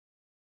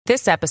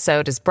This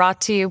episode is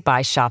brought to you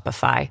by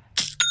Shopify.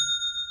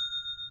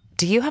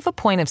 Do you have a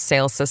point of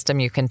sale system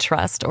you can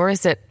trust, or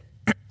is it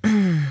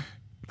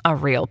a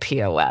real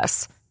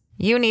POS?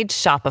 You need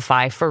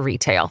Shopify for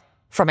retail.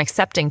 From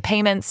accepting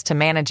payments to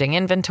managing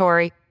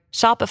inventory,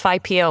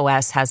 Shopify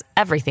POS has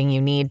everything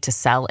you need to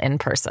sell in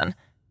person.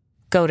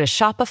 Go to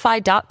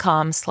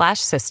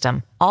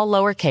shopify.com/system, all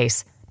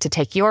lowercase, to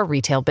take your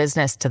retail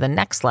business to the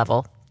next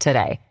level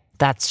today.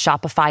 That's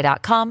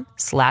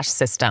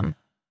shopify.com/system.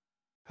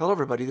 Hello,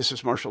 everybody. This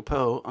is Marshall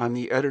Poe. I'm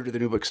the editor of the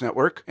New Books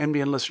Network.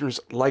 NBN listeners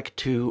like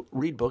to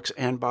read books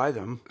and buy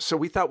them. So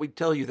we thought we'd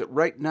tell you that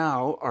right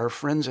now, our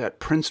friends at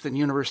Princeton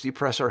University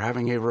Press are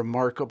having a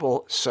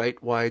remarkable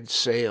site-wide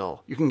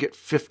sale. You can get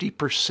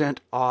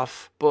 50%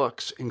 off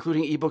books,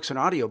 including ebooks and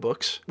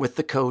audiobooks, with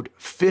the code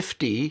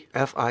 50,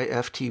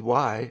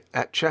 F-I-F-T-Y,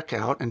 at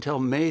checkout until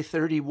May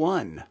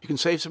 31. You can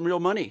save some real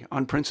money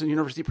on Princeton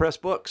University Press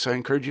books. I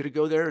encourage you to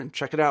go there and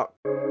check it out.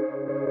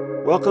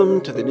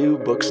 Welcome to the New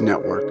Books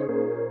Network.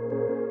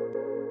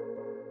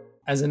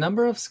 As a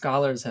number of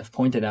scholars have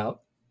pointed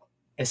out,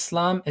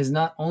 Islam is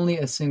not only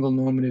a single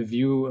normative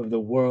view of the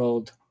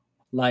world,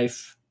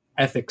 life,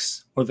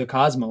 ethics, or the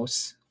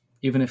cosmos,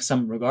 even if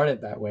some regard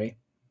it that way.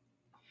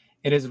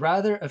 It is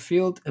rather a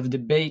field of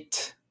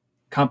debate,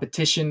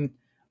 competition,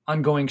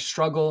 ongoing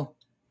struggle,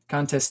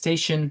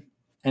 contestation,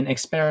 and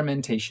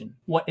experimentation.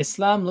 What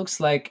Islam looks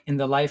like in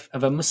the life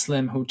of a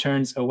Muslim who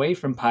turns away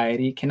from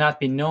piety cannot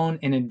be known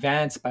in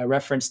advance by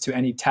reference to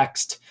any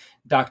text,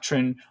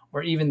 doctrine,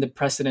 or even the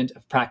precedent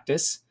of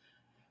practice.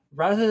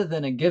 Rather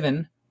than a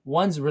given,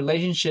 one's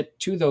relationship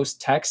to those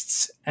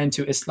texts and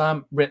to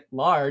Islam writ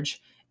large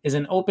is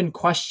an open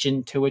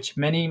question to which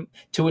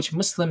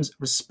Muslims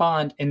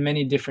respond in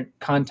many different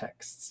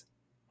contexts.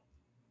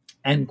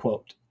 End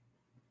quote.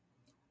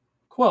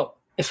 Quote,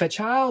 if a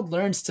child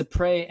learns to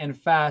pray and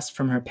fast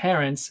from her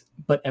parents,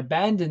 but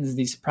abandons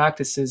these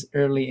practices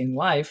early in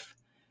life,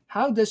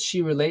 how does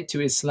she relate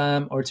to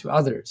Islam or to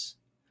others?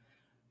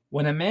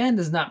 When a man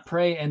does not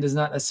pray and does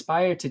not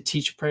aspire to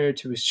teach prayer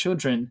to his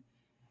children,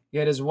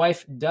 yet his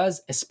wife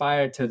does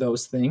aspire to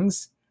those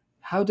things,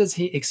 how does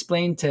he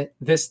explain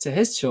this to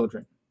his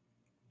children?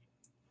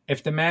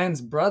 If the man's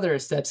brother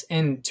steps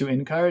in to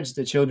encourage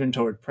the children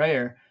toward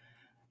prayer,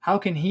 how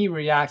can he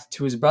react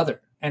to his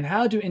brother? And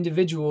how do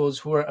individuals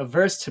who are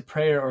averse to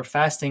prayer or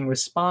fasting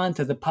respond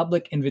to the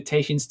public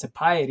invitations to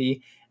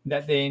piety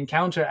that they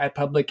encounter at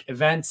public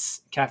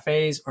events,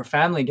 cafes, or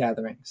family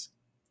gatherings?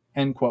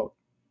 End quote.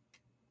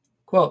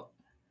 Quote,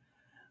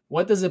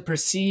 what does a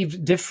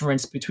perceived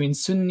difference between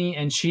Sunni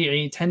and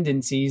Shi'i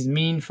tendencies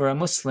mean for a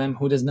Muslim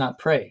who does not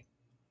pray?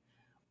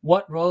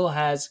 What role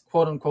has,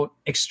 quote-unquote,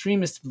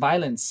 extremist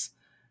violence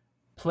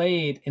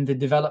played in the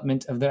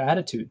development of their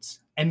attitudes?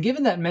 And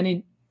given that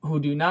many who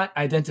do not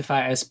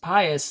identify as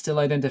pious still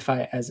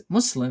identify as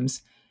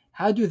Muslims,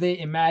 how do they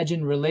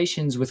imagine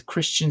relations with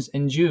Christians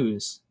and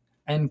Jews?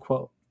 End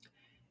quote.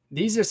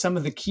 These are some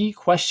of the key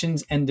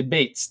questions and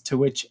debates to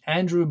which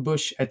Andrew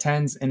Bush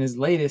attends in his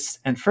latest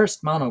and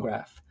first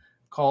monograph,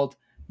 called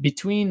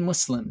Between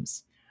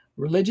Muslims,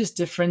 Religious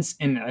Difference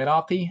in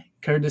Iraqi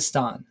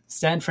Kurdistan,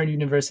 Stanford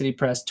University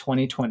Press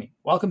 2020.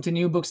 Welcome to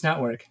New Books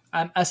Network.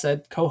 I'm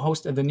Asad,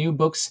 co-host of the New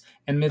Books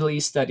and Middle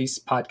East Studies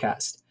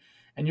podcast,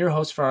 and your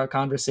host for our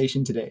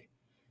conversation today.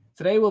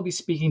 Today we'll be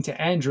speaking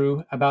to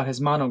Andrew about his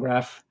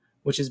monograph,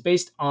 which is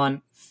based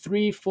on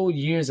 3 full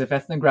years of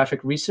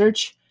ethnographic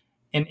research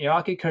in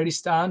Iraqi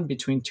Kurdistan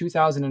between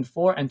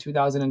 2004 and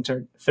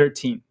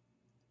 2013.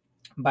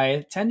 By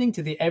attending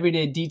to the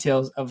everyday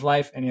details of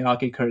life in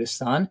Iraqi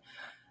Kurdistan,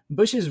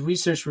 Bush's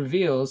research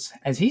reveals,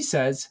 as he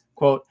says,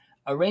 quote,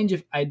 a range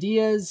of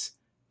ideas,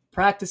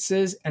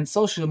 practices, and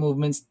social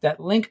movements that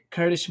link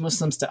Kurdish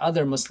Muslims to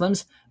other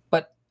Muslims,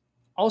 but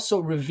also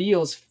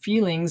reveals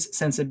feelings,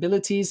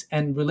 sensibilities,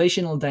 and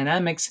relational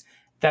dynamics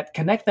that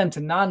connect them to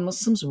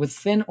non-Muslims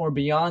within or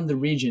beyond the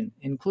region,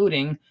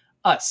 including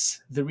us,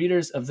 the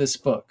readers of this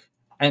book,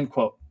 end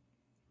quote.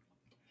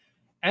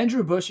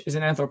 Andrew Bush is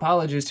an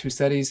anthropologist who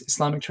studies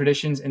Islamic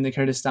traditions in the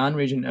Kurdistan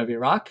region of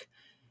Iraq.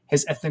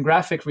 His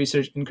ethnographic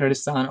research in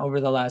Kurdistan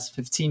over the last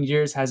 15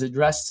 years has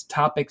addressed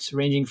topics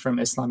ranging from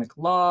Islamic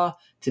law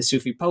to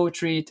Sufi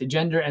poetry to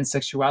gender and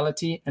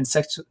sexuality and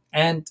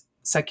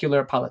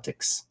secular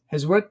politics.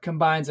 His work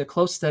combines a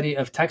close study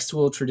of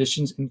textual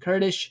traditions in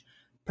Kurdish,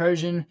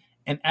 Persian,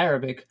 and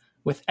Arabic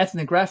with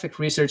ethnographic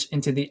research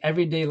into the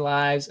everyday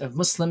lives of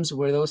Muslims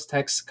where those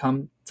texts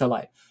come to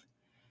life.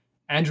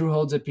 Andrew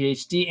holds a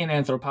PhD in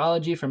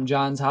anthropology from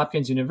Johns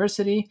Hopkins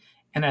University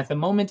and at the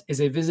moment is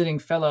a visiting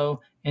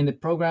fellow in the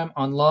program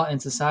on law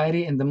and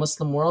society in the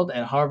Muslim world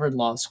at Harvard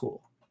Law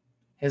School.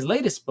 His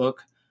latest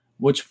book,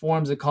 which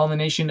forms a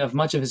culmination of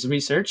much of his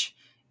research,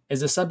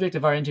 is the subject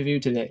of our interview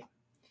today.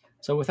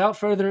 So without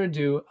further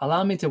ado,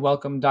 allow me to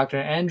welcome Dr.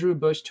 Andrew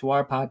Bush to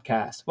our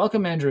podcast.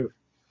 Welcome, Andrew.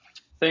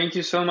 Thank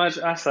you so much,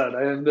 Asad.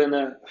 I have been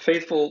a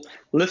faithful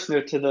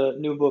listener to the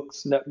New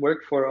Books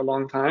Network for a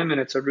long time, and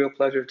it's a real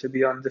pleasure to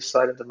be on this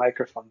side of the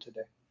microphone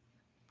today.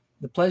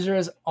 The pleasure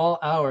is all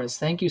ours.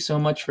 Thank you so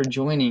much for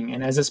joining.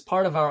 And as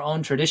part of our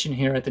own tradition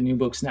here at the New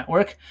Books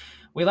Network,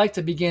 we like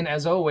to begin,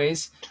 as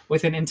always,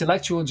 with an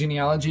intellectual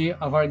genealogy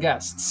of our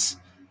guests.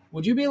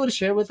 Would you be able to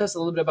share with us a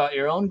little bit about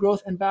your own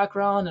growth and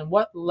background and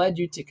what led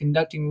you to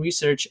conducting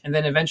research and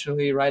then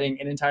eventually writing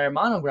an entire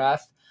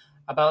monograph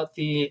about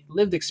the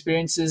lived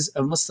experiences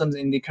of Muslims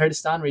in the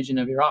Kurdistan region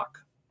of Iraq?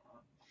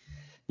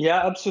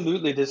 Yeah,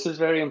 absolutely. This is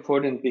very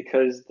important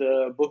because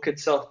the book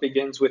itself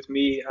begins with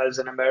me as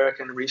an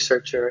American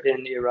researcher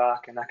in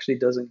Iraq and actually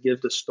doesn't give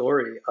the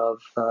story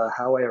of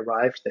how I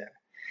arrived there.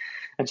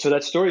 And so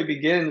that story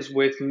begins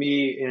with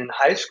me in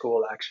high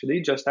school,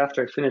 actually. Just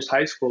after I finished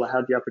high school, I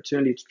had the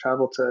opportunity to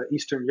travel to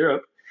Eastern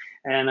Europe,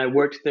 and I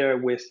worked there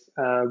with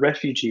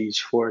refugees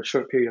for a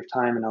short period of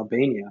time in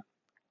Albania.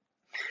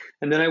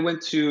 And then I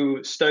went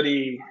to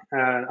study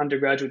an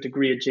undergraduate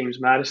degree at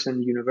James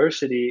Madison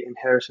University in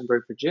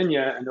Harrisonburg,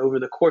 Virginia. And over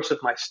the course of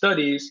my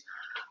studies,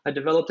 I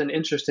developed an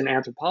interest in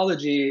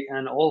anthropology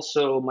and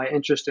also my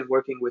interest in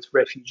working with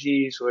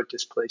refugees or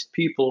displaced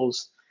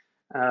peoples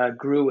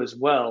grew as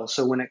well.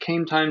 So when it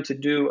came time to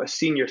do a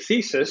senior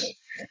thesis,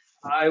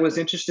 I was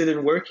interested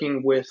in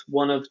working with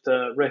one of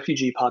the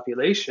refugee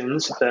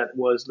populations that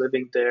was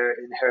living there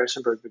in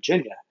Harrisonburg,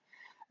 Virginia.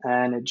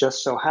 And it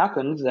just so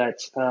happened that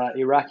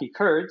Iraqi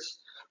Kurds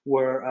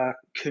were a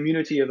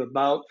community of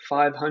about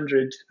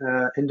 500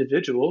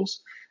 individuals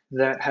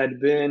that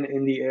had been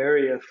in the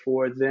area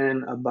for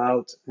then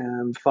about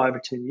 5 or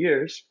 10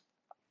 years.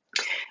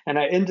 And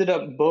I ended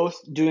up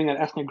both doing an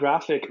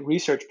ethnographic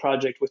research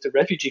project with the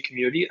refugee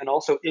community and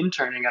also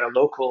interning at a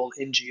local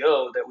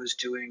NGO that was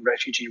doing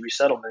refugee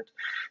resettlement.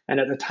 And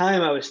at the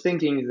time, I was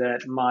thinking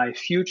that my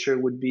future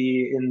would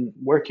be in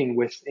working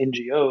with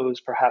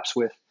NGOs, perhaps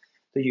with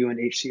the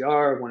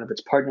UNHCR, one of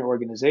its partner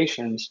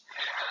organizations.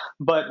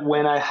 But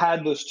when I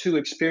had those two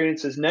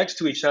experiences next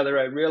to each other,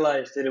 I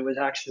realized that it was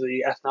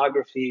actually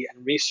ethnography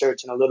and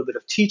research and a little bit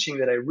of teaching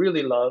that I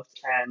really loved,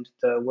 and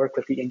the work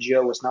with the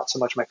NGO was not so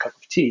much my cup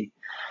of tea.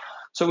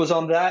 So it was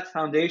on that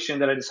foundation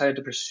that I decided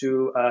to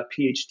pursue a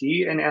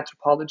PhD in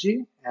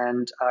anthropology,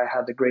 and I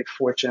had the great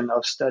fortune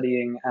of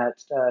studying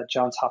at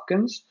Johns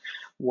Hopkins,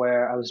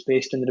 where I was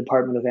based in the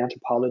Department of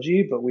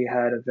Anthropology, but we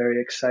had a very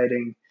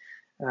exciting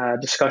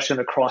discussion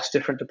across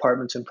different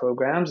departments and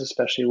programs,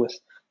 especially with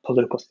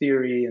political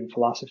theory and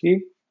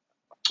philosophy.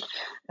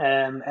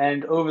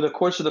 And over the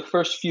course of the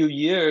first few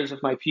years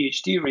of my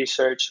PhD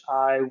research,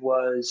 I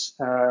was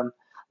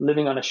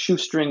living on a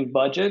shoestring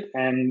budget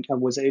and I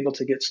was able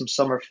to get some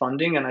summer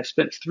funding. And I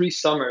spent 3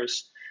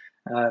 summers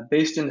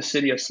based in the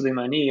city of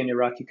Soleimani in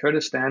Iraqi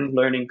Kurdistan,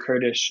 learning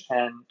Kurdish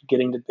and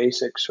getting the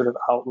basic sort of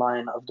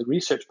outline of the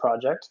research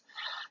project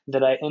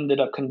that I ended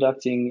up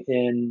conducting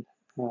in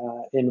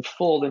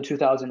full in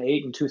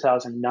 2008 and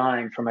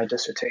 2009 for my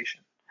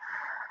dissertation.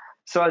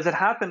 So as it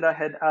happened, I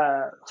had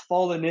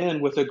fallen in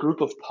with a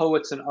group of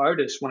poets and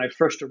artists when I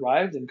first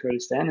arrived in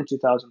Kurdistan in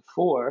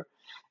 2004,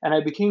 and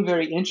I became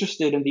very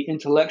interested in the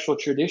intellectual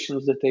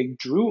traditions that they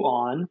drew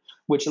on,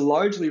 which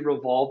largely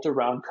revolved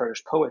around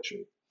Kurdish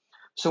poetry.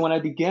 So when I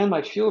began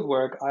my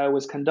fieldwork, I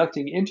was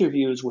conducting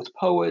interviews with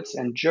poets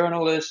and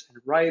journalists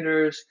and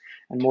writers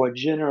and more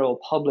general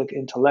public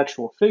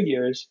intellectual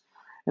figures.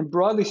 And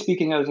broadly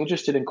speaking, I was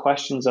interested in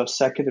questions of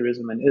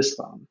secularism and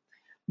Islam.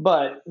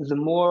 But the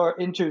more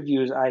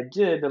interviews I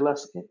did, the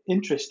less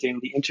interesting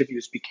the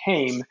interviews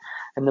became,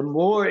 and the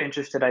more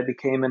interested I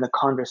became in the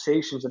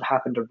conversations that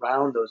happened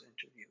around those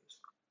interviews.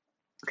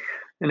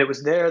 And it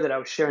was there that I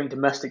was sharing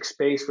domestic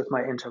space with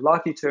my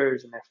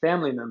interlocutors and their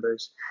family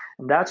members.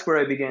 And that's where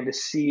I began to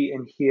see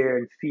and hear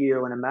and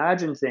feel and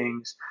imagine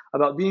things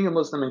about being a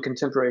Muslim in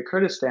contemporary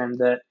Kurdistan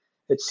that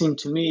it seemed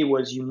to me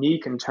was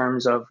unique in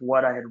terms of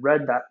what I had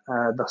read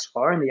thus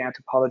far in the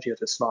anthropology of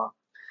Islam.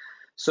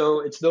 So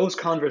it's those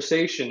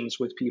conversations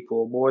with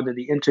people more than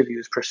the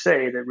interviews per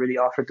se that really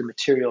offered the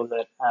material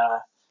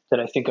that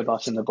I think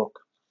about in the book.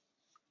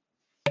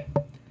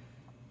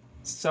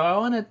 So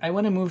I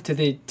want to move to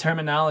the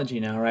terminology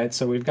now, right?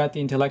 So we've got the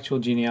intellectual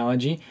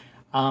genealogy.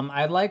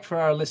 I'd like for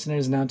our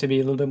listeners now to be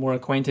a little bit more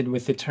acquainted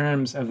with the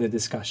terms of the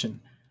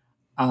discussion.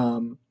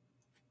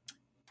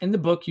 In the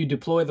book, you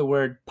deploy the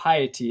word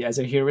piety as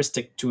a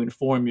heuristic to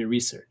inform your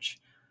research.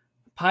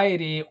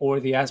 Piety, or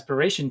the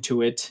aspiration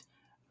to it,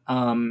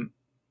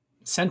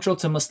 central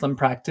to Muslim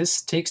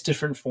practice, takes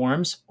different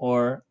forms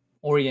or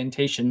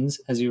orientations,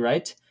 as you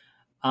write,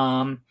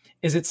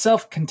 is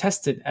itself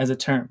contested as a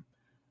term.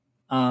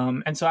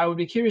 And so I would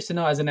be curious to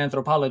know, as an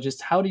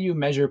anthropologist, how do you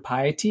measure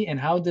piety and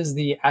how does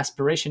the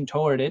aspiration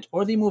toward it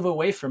or the move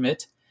away from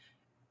it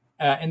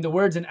in the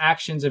words and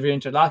actions of your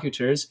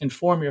interlocutors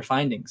inform your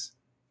findings?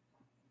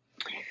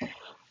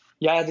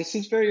 Yeah, this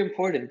is very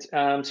important.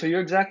 So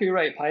you're exactly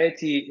right.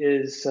 Piety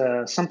is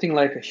something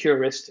like a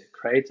heuristic,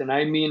 right? And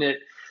I mean it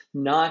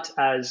not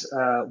as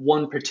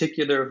one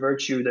particular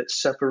virtue that's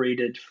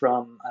separated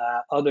from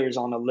others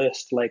on a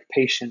list, like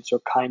patience or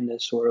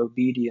kindness or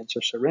obedience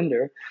or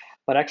surrender,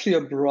 but actually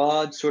a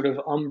broad sort of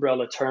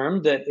umbrella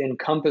term that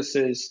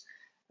encompasses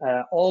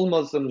all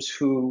Muslims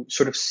who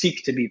sort of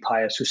seek to be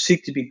pious, who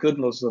seek to be good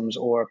Muslims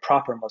or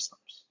proper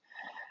Muslims.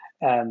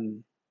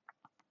 And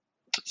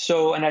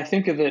I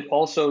think of it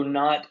also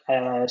not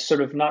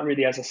not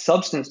really as a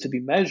substance to be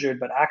measured,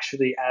 but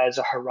actually as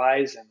a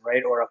horizon,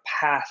 right, or a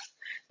path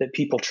that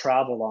people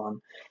travel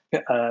on,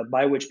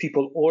 by which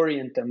people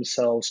orient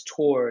themselves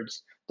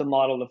towards the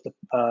model of the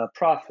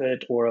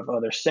Prophet or of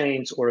other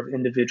saints or of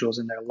individuals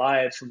in their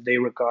lives whom they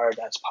regard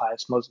as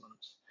pious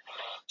Muslims.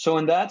 So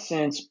in that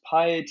sense,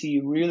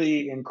 piety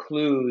really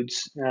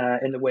includes,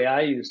 in the way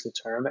I use the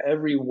term,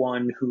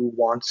 everyone who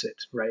wants it,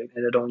 right?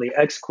 And it only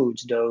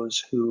excludes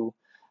those who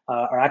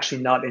are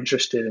actually not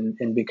interested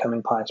in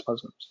becoming pious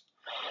Muslims.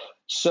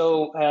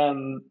 So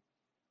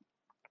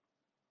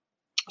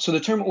the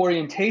term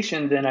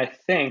orientation, then, I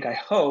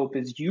hope,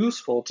 is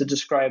useful to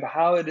describe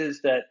how it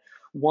is that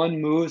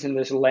one moves in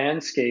this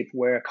landscape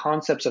where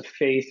concepts of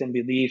faith and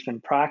belief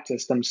and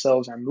practice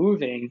themselves are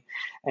moving,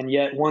 and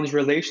yet one's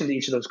relation to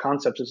each of those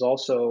concepts is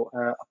also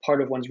a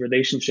part of one's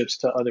relationships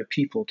to other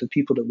people, to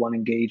people that one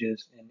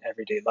engages in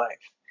everyday life.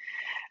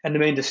 And the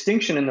main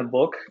distinction in the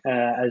book,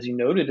 as you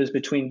noted, is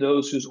between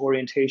those whose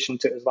orientation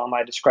to Islam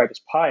I describe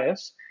as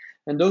pious,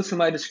 and those whom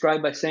I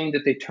describe by saying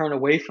that they turn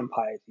away from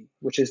piety,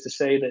 which is to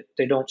say that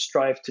they don't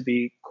strive to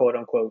be, quote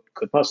unquote,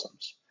 good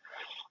Muslims.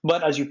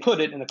 But as you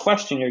put it in the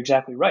question, you're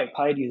exactly right.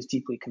 Piety is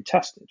deeply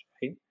contested,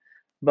 right?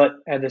 But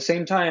at the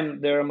same time,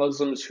 there are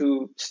Muslims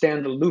who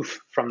stand aloof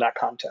from that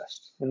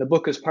contest. And the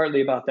book is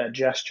partly about that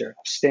gesture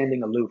of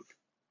standing aloof.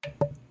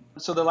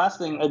 So the last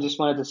thing I just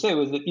wanted to say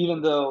was that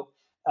even though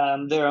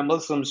there are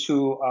Muslims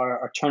who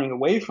are turning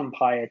away from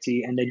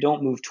piety and they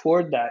don't move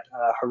toward that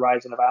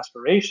horizon of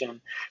aspiration,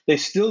 they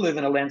still live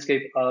in a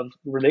landscape of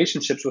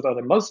relationships with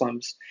other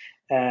Muslims,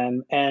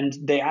 and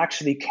they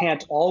actually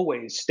can't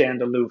always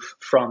stand aloof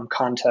from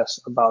contests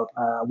about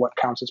what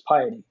counts as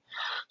piety.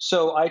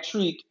 So I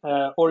treat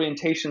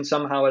orientation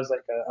somehow as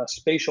like a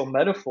spatial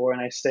metaphor,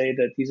 and I say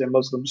that these are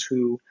Muslims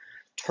who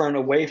turn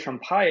away from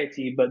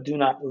piety but do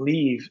not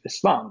leave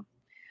Islam.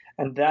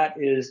 And that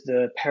is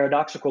the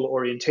paradoxical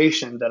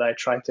orientation that I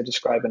try to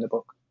describe in the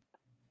book.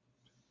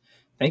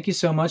 Thank you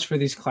so much for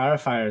these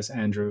clarifiers,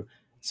 Andrew.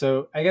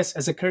 So I guess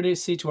as a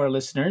courtesy to our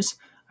listeners,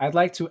 I'd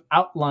like to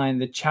outline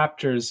the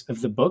chapters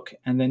of the book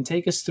and then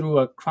take us through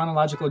a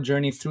chronological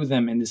journey through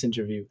them in this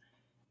interview.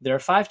 There are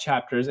 5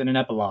 chapters and an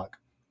epilogue.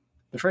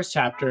 The first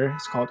chapter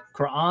is called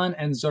Quran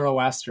and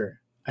Zoroaster,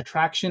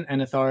 Attraction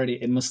and Authority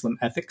in Muslim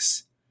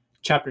Ethics.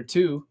 Chapter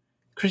 2,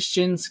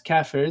 Christians,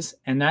 Kafirs,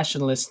 and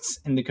Nationalists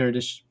in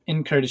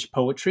Kurdish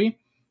Poetry.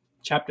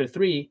 Chapter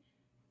 3,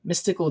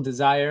 Mystical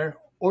Desire,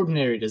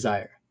 Ordinary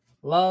Desire,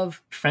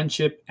 Love,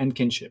 Friendship, and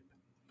Kinship.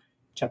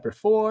 Chapter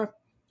 4,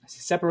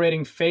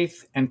 Separating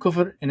Faith and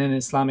Kufr in an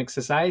Islamic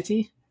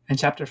Society. And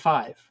Chapter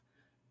 5,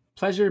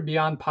 Pleasure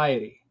Beyond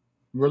Piety,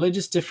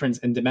 Religious Difference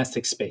in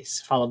Domestic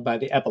Space, followed by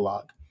the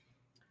epilogue.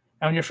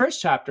 Now, in your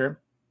first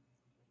chapter,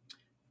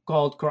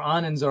 called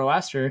Quran and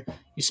Zoroaster,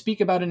 you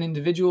speak about an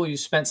individual you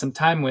spent some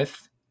time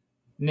with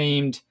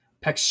named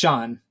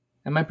Pekshan.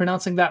 Am I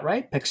pronouncing that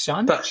right?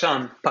 Pekshan?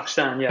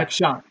 Pekshan, yeah.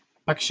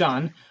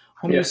 Pekshan,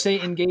 whom you say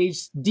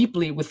engaged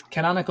deeply with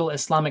canonical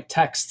Islamic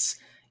texts,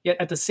 yet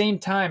at the same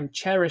time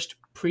cherished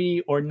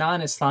pre- or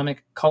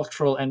non-Islamic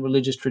cultural and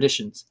religious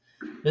traditions.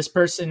 This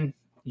person,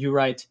 you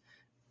write,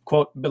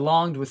 quote,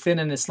 belonged within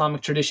an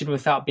Islamic tradition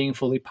without being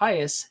fully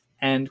pious,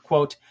 and,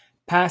 quote,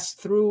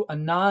 passed through a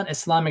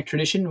non-Islamic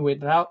tradition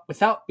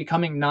without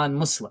becoming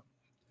non-Muslim,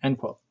 end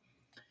quote.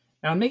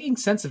 Now, in making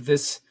sense of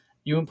this,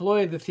 you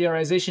employ the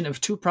theorization of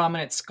 2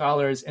 prominent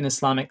scholars in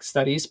Islamic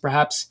studies,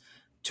 perhaps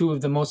 2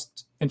 of the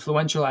most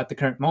influential at the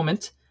current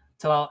moment,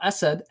 Talal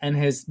Asad and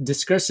his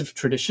discursive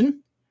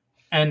tradition,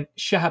 and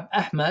Shahab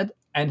Ahmad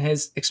and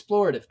his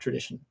explorative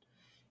tradition.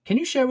 Can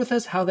you share with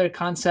us how their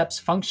concepts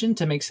function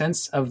to make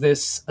sense of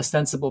this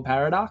ostensible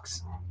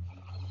paradox?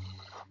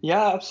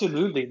 Yeah,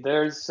 absolutely.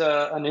 There's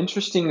an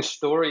interesting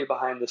story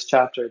behind this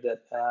chapter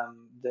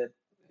that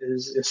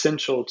is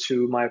essential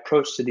to my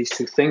approach to these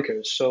 2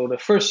 thinkers. So the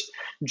first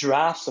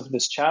drafts of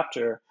this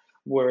chapter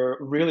were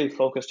really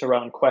focused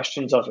around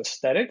questions of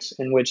aesthetics,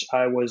 in which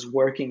I was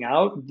working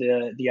out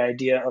the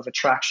idea of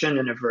attraction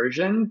and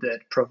aversion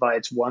that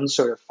provides one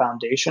sort of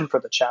foundation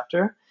for the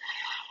chapter.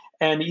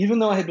 And even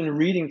though I had been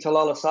reading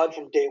Talal Asad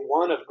from day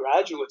one of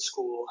graduate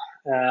school,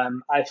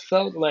 I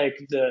felt like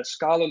the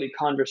scholarly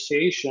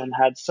conversation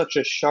had such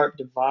a sharp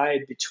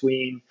divide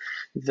between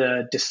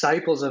the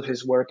disciples of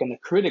his work and the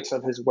critics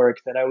of his work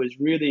that I was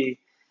really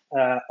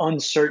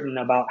uncertain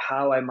about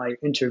how I might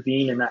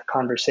intervene in that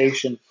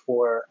conversation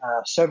for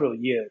several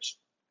years.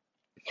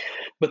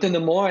 But then the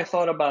more I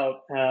thought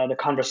about the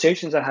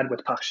conversations I had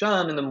with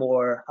Pekshan, and the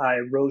more I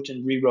wrote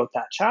and rewrote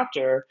that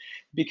chapter,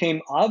 it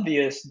became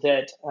obvious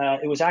that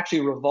it was actually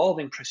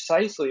revolving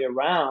precisely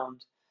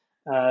around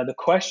the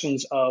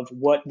questions of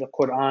what the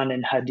Quran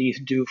and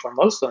Hadith do for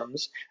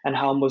Muslims, and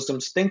how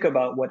Muslims think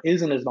about what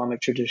is an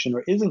Islamic tradition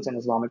or isn't an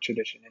Islamic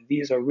tradition. And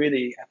these are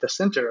really at the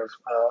center of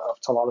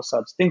Talal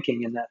Asad's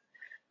thinking in that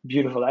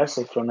beautiful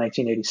essay from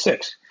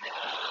 1986.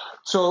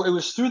 So it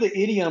was through the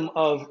idiom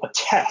of a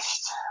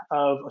test,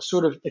 of a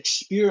sort of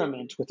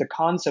experiment with the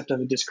concept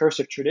of a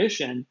discursive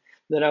tradition,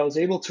 that I was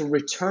able to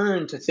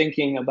return to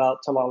thinking about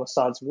Talal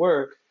Asad's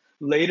work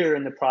later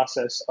in the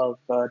process of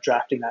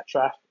drafting that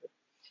chapter.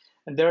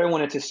 And there I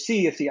wanted to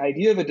see if the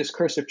idea of a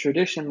discursive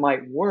tradition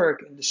might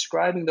work in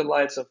describing the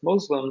lives of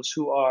Muslims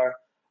who are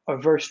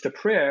averse to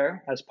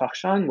prayer, as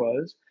Bakhshan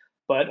was,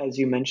 but as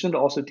you mentioned,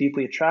 also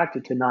deeply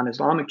attracted to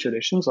non-Islamic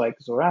traditions like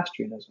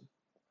Zoroastrianism.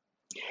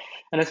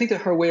 And I think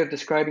that her way of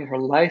describing her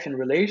life in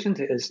relation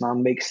to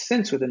Islam makes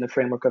sense within the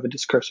framework of a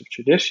discursive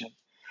tradition,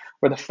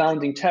 where the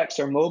founding texts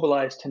are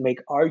mobilized to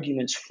make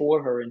arguments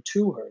for her and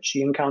to her.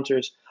 She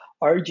encounters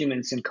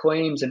arguments and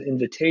claims and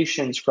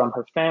invitations from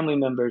her family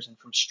members and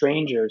from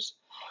strangers.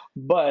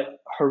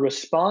 But her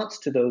response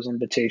to those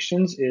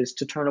invitations is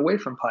to turn away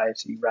from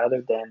piety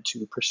rather than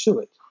to pursue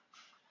it.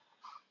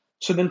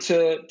 So then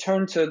to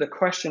turn to the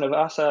question of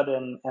Asad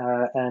and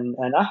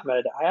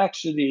Ahmed, I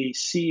actually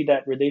see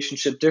that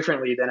relationship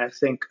differently than I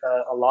think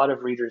a lot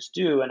of readers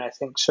do, and I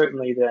think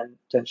certainly than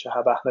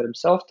Shahab Ahmed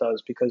himself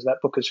does, because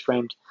that book is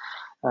framed,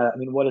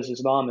 What is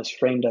Islam is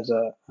framed as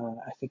I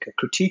think a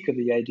critique of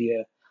the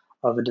idea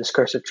of a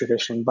discursive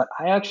tradition, but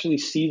I actually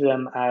see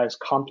them as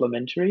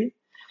complementary,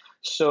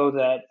 so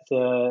that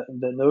the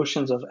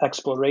notions of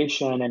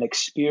exploration and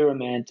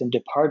experiment and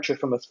departure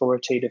from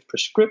authoritative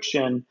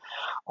prescription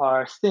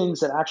are things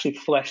that actually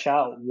flesh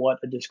out what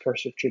a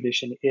discursive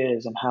tradition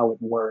is and how it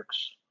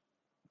works.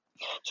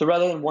 So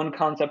rather than one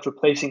concept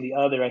replacing the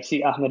other, I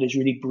see Ahmed as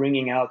really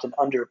bringing out an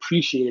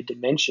underappreciated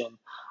dimension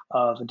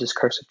of a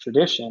discursive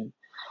tradition.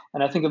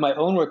 And I think of my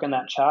own work in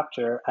that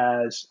chapter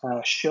as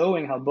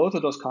showing how both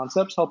of those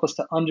concepts help us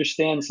to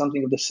understand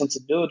something of the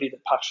sensibility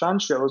that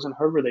Bakhshan shows in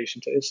her relation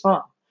to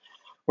Islam,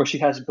 where she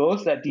has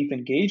both that deep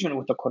engagement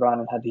with the Quran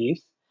and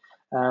Hadith,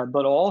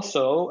 but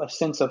also a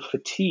sense of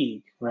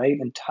fatigue, right,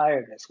 and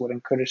tiredness, what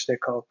in Kurdish they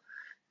call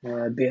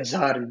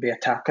bi'azar and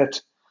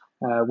bi'atakat,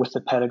 with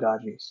the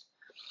pedagogies.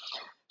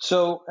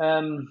 So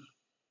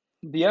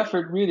the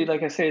effort really,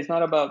 like I say, is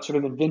not about sort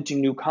of inventing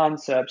new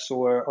concepts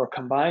or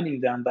combining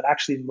them, but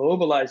actually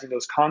mobilizing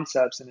those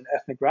concepts in an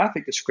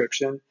ethnographic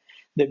description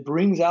that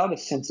brings out a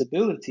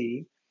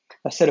sensibility,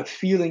 a set of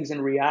feelings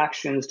and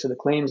reactions to the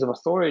claims of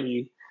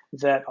authority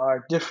that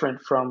are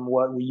different from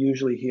what we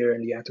usually hear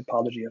in the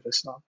anthropology of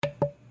Islam.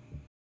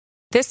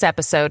 This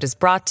episode is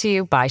brought to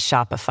you by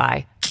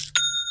Shopify.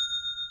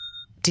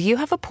 Do you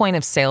have a point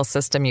of sale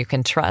system you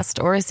can trust,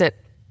 or is it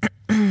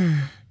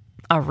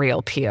a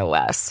real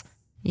POS?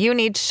 You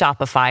need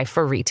Shopify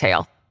for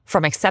retail.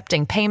 From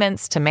accepting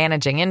payments to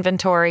managing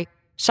inventory,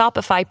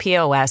 Shopify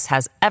POS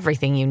has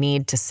everything you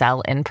need to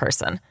sell in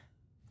person.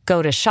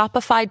 Go to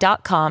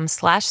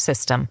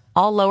shopify.com/system,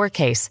 all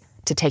lowercase,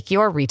 to take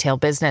your retail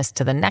business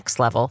to the next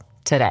level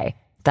today.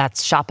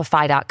 That's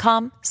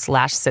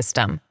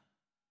shopify.com/system.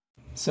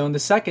 So in the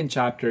second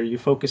chapter, you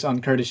focus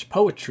on Kurdish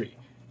poetry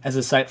as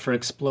a site for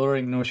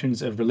exploring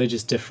notions of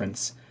religious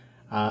difference,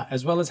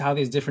 as well as how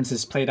these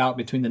differences played out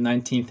between the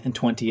 19th and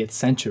 20th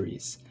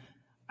centuries.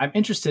 I'm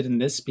interested in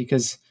this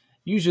because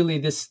usually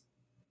this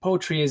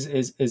poetry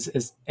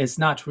is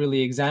not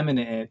really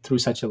examined through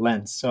such a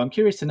lens. So I'm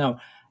curious to know,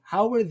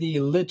 how were the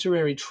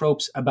literary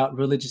tropes about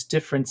religious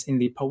difference in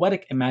the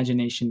poetic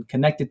imagination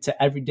connected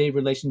to everyday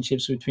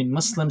relationships between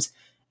Muslims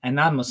and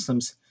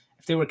non-Muslims,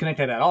 if they were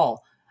connected at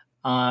all?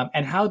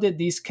 And how did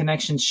these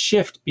connections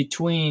shift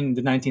between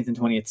the 19th and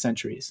 20th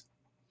centuries?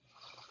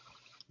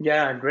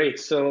 Yeah, great.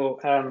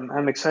 So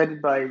I'm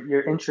excited by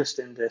your interest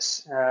in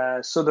this.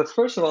 So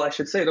first of all, I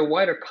should say the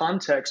wider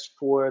context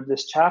for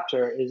this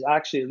chapter is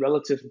actually a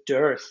relative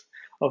dearth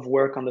of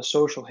work on the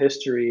social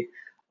history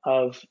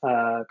of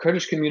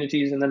Kurdish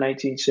communities in the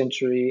 19th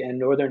century and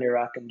northern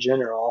Iraq in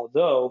general,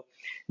 although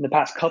in the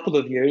past couple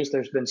of years,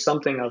 there's been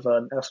something of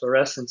an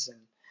efflorescence,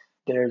 and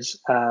there's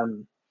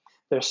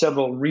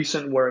several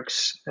recent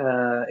works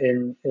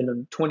in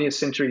 20th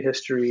century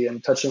history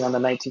and touching on the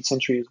 19th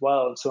century as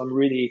well. And so I'm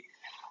really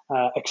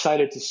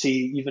excited to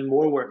see even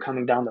more work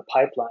coming down the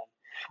pipeline.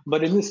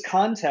 But in this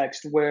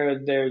context where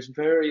there's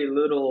very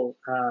little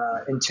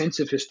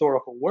intensive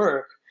historical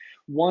work,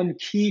 one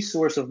key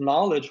source of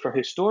knowledge for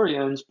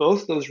historians,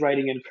 both those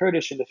writing in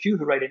Kurdish and the few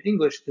who write in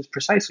English, is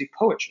precisely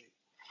poetry.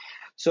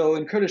 So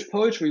in Kurdish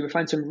poetry, we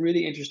find some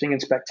really interesting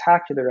and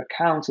spectacular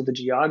accounts of the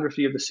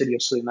geography of the city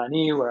of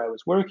Suleimani, where I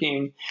was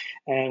working,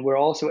 and we're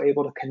also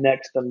able to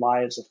connect the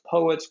lives of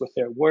poets with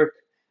their work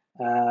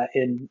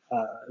in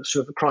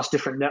sort of across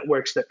different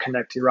networks that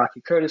connect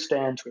Iraqi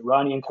Kurdistan to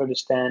Iranian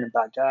Kurdistan and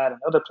Baghdad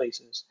and other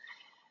places.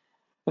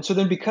 And so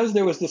then, because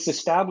there was this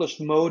established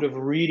mode of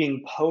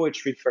reading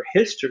poetry for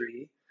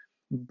history,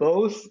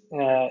 both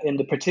in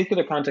the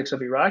particular context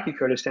of Iraqi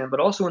Kurdistan,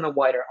 but also in the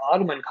wider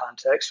Ottoman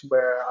context,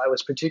 where I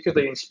was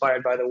particularly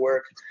inspired by the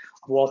work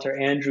of Walter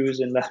Andrews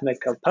and Mehmet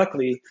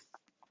Kalpakli,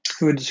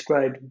 who had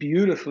described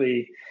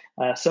beautifully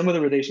some of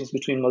the relations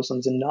between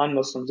Muslims and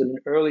non-Muslims in an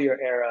earlier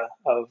era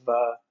of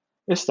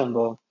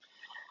Istanbul.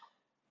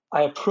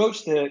 I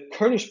approached the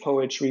Kurdish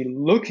poetry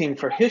looking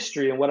for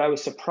history, and what I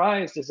was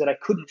surprised is that I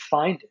couldn't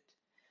find it.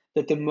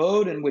 that the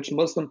mode in which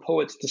Muslim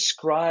poets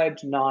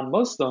described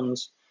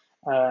non-Muslims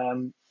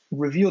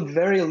revealed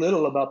very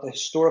little about the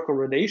historical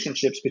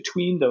relationships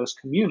between those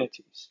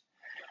communities.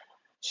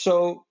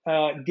 So,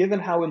 given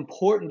how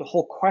important the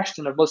whole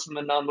question of Muslim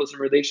and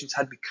non-Muslim relations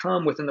had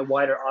become within the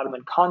wider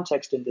Ottoman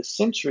context in this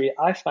century,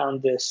 I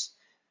found this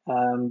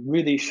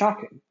really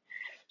shocking.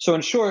 So,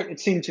 in short, it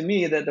seemed to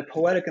me that the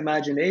poetic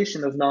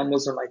imagination of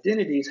non-Muslim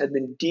identities had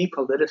been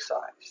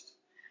depoliticized.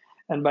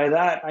 And by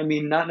that, I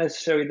mean not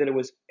necessarily that it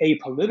was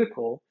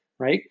apolitical,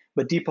 right,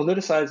 but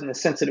depoliticized in the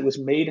sense that it was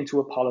made into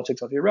a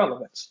politics of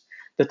irrelevance,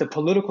 that the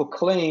political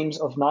claims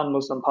of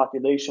non-Muslim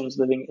populations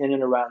living in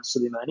and around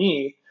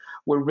Suleimani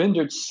were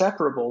rendered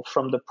separable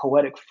from the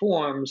poetic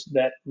forms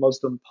that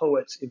Muslim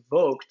poets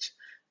evoked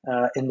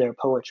in their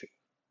poetry.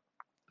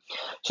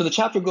 So the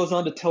chapter goes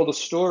on to tell the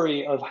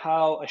story of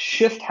how a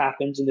shift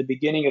happens in the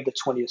beginning of the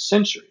 20th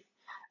century.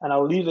 And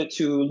I'll leave it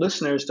to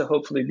listeners to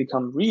hopefully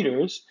become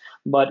readers.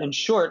 But in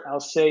short, I'll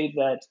say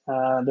that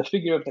the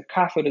figure of the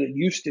kafir that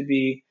used to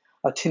be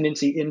a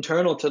tendency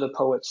internal to the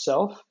poet's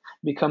self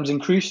becomes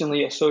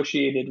increasingly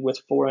associated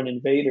with foreign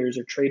invaders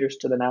or traitors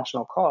to the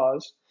national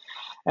cause.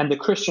 And the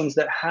Christians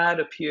that had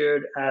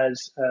appeared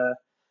as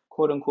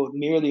quote unquote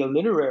merely a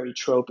literary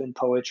trope in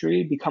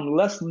poetry become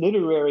less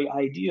literary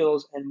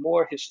ideals and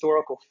more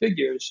historical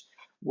figures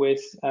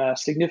with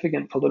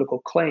significant political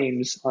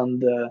claims on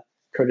the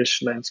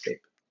Kurdish landscape.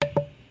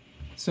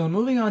 So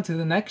moving on to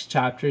the next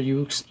chapter,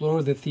 you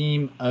explore the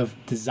theme of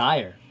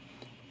desire,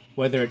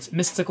 whether it's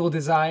mystical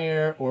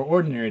desire or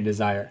ordinary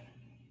desire.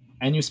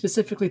 And you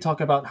specifically talk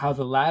about how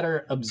the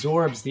latter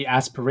absorbs the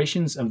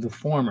aspirations of the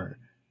former.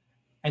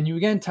 And you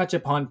again touch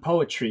upon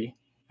poetry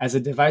as a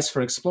device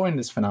for exploring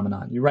this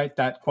phenomenon. You write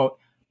that, quote,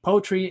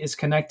 poetry is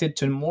connected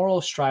to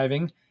moral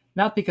striving,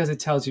 not because it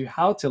tells you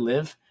how to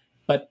live,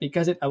 but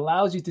because it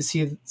allows you to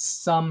see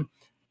some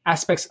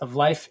aspects of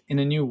life in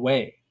a new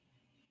way.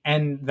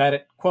 And that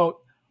it, quote,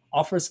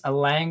 offers a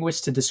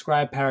language to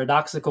describe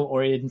paradoxical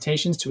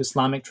orientations to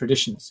Islamic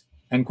traditions,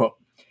 end quote.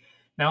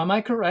 Now, am I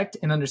correct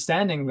in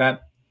understanding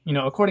that,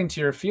 according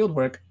to your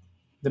fieldwork,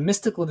 the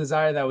mystical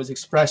desire that was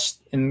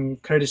expressed in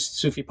Kurdish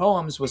Sufi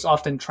poems was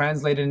often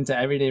translated into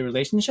everyday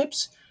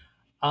relationships?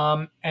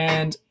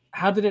 And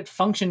how did it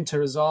function to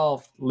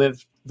resolve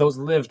those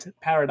lived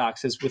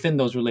paradoxes within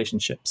those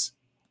relationships?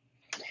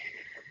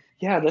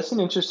 Yeah, that's an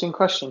interesting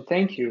question.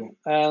 Thank you.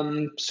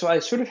 So I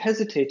sort of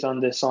hesitate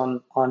on this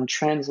on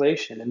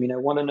translation. I mean, I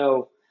want to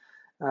know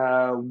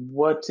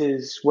what's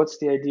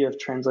the idea of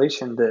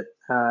translation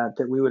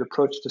that we would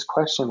approach this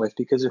question with?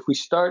 Because if we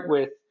start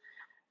with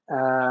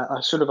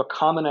a sort of a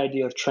common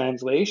idea of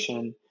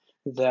translation,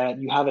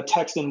 that you have a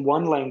text in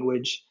one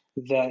language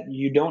that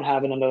you don't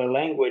have in another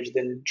language,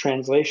 then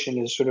translation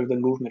is sort of the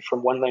movement from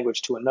one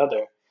language to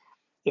another.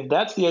 If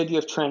that's the idea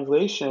of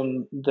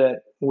translation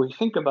that we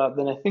think about,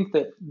 then I think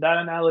that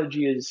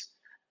analogy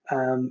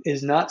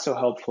is not so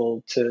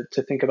helpful to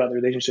think about the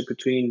relationship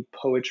between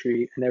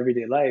poetry and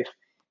everyday life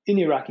in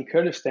Iraqi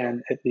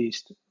Kurdistan, at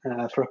least,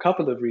 for a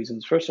couple of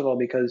reasons. First of all,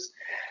 because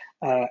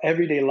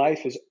everyday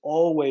life is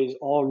always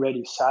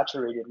already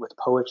saturated with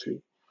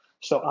poetry.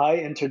 So I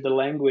entered the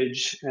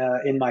language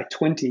in my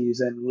 20s,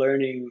 and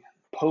learning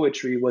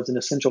poetry was an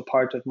essential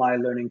part of my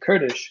learning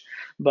Kurdish.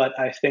 But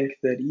I think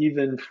that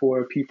even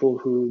for people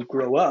who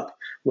grow up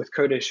with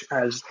Kurdish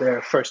as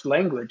their first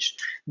language,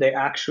 they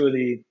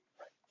actually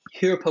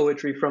hear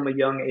poetry from a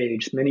young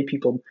age. Many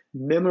people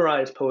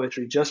memorize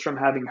poetry just from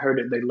having heard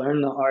it. They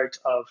learn the art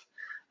of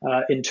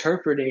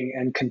interpreting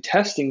and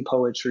contesting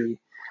poetry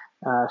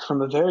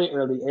from a very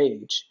early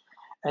age.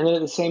 And then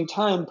at the same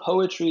time,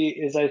 poetry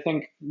is, I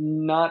think,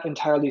 not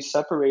entirely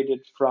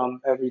separated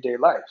from everyday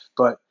life.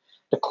 But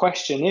the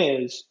question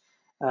is,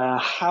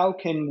 how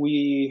can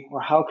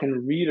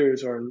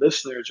readers or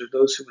listeners or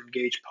those who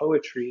engage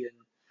poetry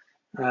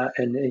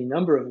in any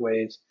number of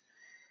ways,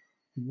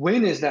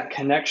 when is that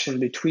connection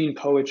between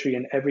poetry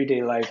and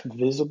everyday life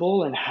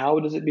visible, and how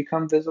does it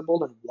become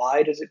visible, and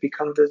why does it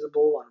become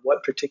visible, on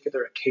what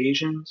particular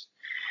occasions?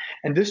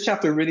 And this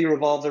chapter really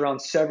revolves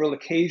around several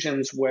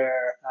occasions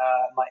where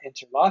my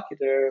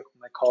interlocutor,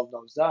 whom I called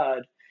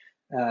Nozad,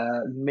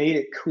 made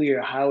it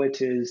clear how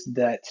it is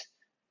that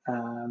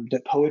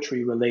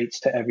poetry relates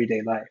to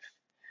everyday life.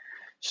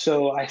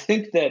 So I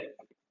think that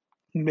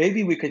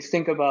maybe we could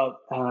think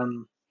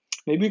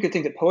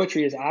that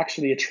poetry is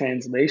actually a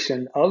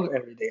translation of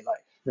everyday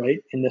life, right?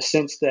 In the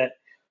sense that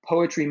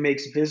poetry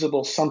makes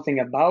visible something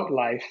about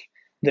life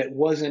that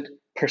wasn't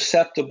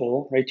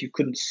perceptible, right? You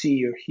couldn't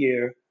see or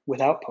hear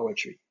without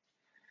poetry.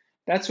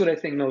 That's what I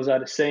think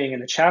Nozad is saying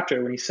in the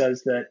chapter when he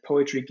says that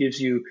poetry gives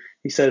you,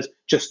 he says,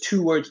 just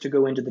two words to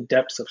go into the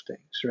depths of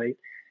things, right?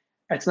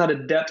 It's not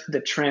a depth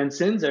that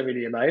transcends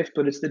everyday life,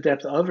 but it's the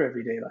depth of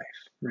everyday life,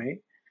 right?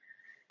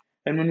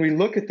 And when we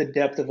look at the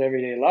depth of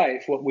everyday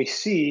life, what we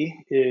see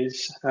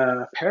is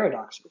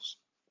paradoxes.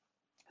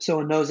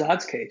 So in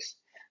Nozad's case,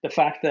 the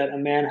fact that a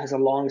man has a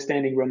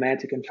long-standing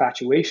romantic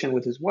infatuation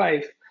with his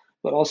wife,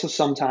 but also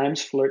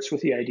sometimes flirts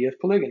with the idea of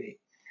polygamy.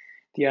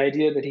 The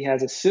idea that he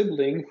has a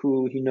sibling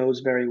who he knows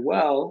very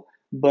well,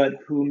 but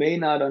who may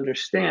not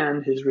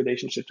understand his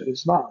relationship to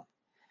Islam.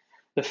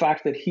 The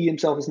fact that he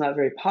himself is not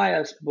very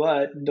pious,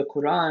 but the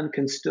Quran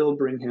can still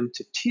bring him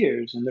to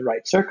tears in the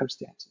right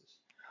circumstances.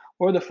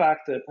 Or the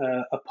fact that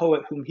a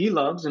poet whom he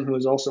loves, and who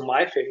is also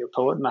my favorite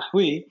poet,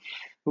 Mahwi,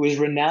 who is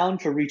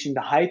renowned for reaching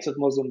the heights of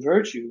Muslim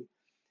virtue,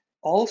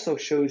 also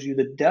shows you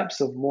the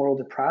depths of moral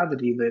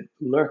depravity that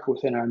lurk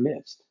within our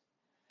midst.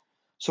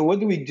 So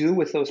what do we do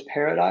with those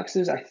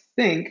paradoxes? I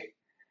think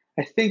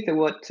that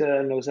what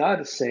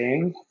Nozad is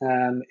saying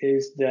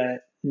is that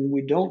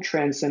we don't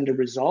transcend to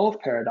resolve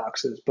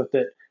paradoxes, but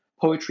that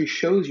poetry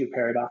shows you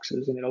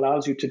paradoxes, and it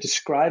allows you to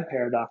describe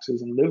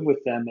paradoxes and live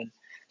with them and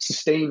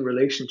sustain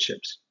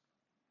relationships.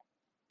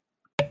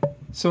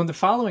 So in the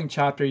following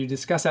chapter, you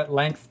discuss at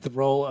length the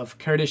role of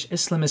Kurdish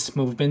Islamist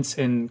movements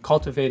in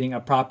cultivating a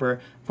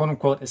proper,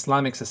 quote-unquote,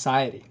 Islamic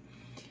society.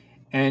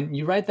 And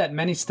you write that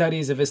many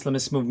studies of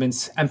Islamist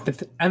movements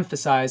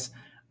emphasize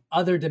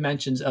other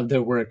dimensions of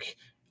their work,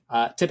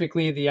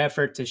 typically the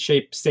effort to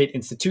shape state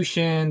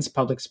institutions,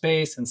 public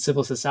space, and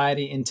civil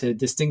society into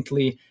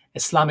distinctly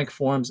Islamic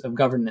forms of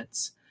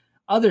governance.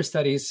 Other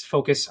studies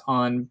focus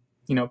on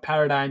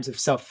paradigms of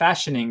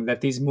self-fashioning that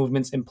these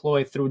movements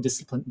employ through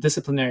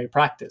disciplinary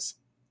practice.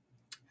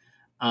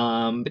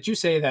 But you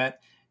say that,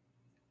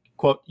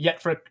 quote,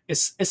 yet for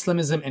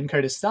Islamism in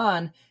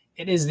Kurdistan,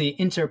 it is the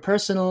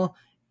interpersonal,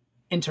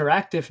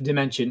 interactive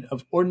dimension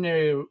of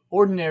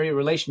ordinary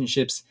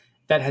relationships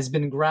that has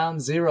been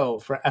ground zero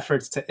for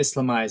efforts to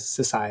Islamize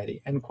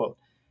society, end quote.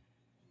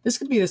 This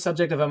could be the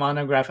subject of a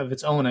monograph of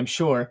its own, I'm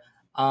sure.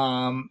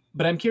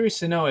 But I'm curious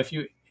to know if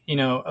you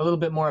a little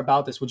bit more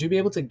about this. Would you be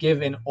able to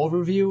give an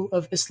overview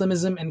of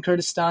Islamism in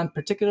Kurdistan,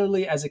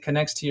 particularly as it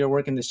connects to your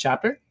work in this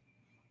chapter?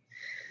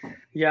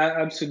 Yeah,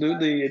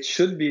 absolutely. It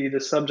should be the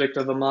subject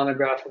of a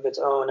monograph of its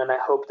own, and I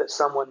hope that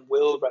someone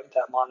will write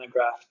that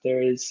monograph.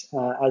 There is,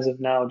 as of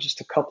now, just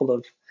a couple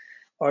of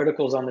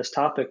articles on this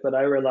topic, but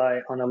I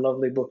rely on a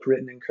lovely book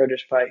written in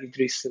Kurdish by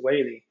Idris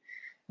Suwaili,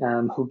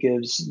 who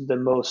gives the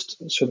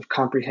most sort of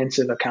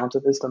comprehensive account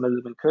of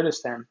Islamism in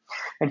Kurdistan.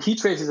 And he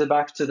traces it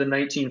back to the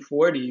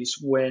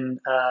 1940s when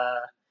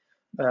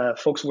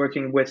folks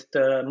working with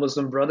the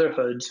Muslim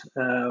Brotherhood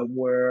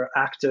were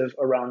active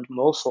around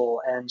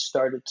Mosul and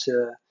started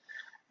to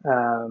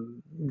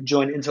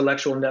join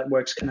intellectual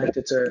networks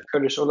connected to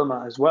Kurdish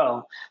ulama as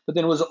well. But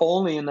then it was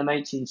only in the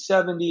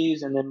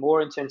 1970s and then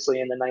more intensely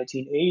in the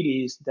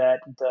 1980s that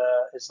the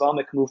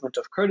Islamic Movement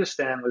of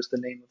Kurdistan was the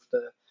name of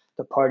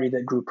the party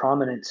that grew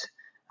prominent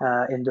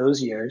in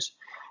those years.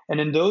 And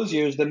in those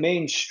years, the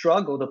main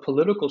struggle, the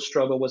political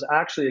struggle, was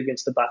actually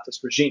against the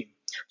Ba'athist regime.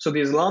 So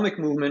the Islamic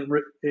movement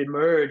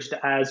emerged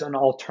as an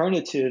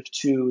alternative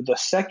to the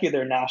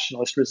secular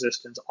nationalist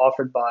resistance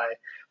offered by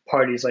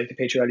parties like the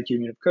Patriotic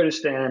Union of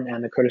Kurdistan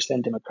and the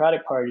Kurdistan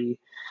Democratic Party.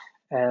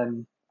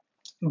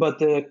 But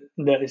the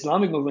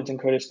Islamic movement in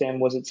Kurdistan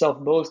was itself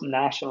both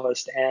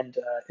nationalist and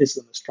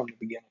Islamist from the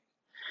beginning.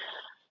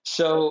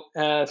 So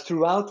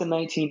throughout the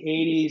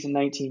 1980s and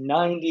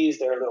 1990s,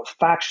 there are little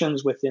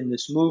factions within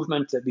this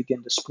movement that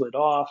begin to split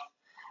off.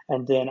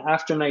 And then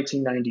after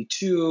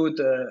 1992,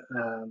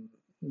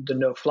 the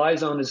no-fly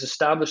zone is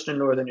established in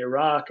northern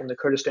Iraq, and the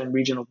Kurdistan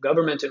regional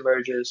government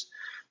emerges,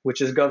 which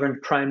is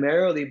governed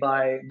primarily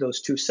by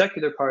those two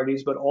secular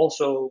parties, but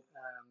also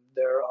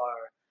there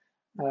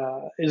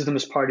are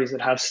Islamist parties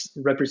that have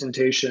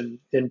representation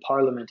in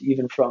parliament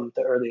even from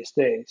the earliest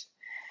days.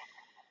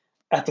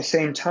 At the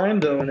same time,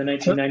 though, in the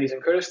 1990s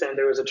in Kurdistan,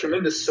 there was a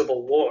tremendous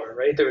civil war,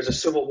 right? There was a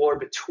civil war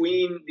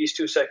between these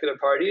two secular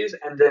parties,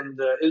 and then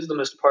the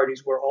Islamist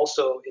parties were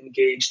also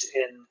engaged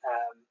in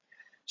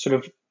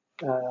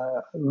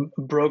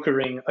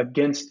brokering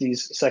against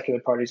these secular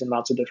parties in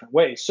lots of different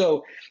ways.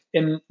 So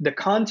in the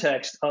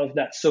context of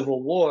that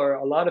civil war,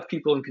 a lot of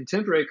people in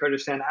contemporary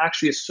Kurdistan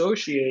actually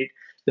associate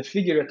the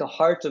figure at the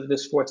heart of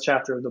this fourth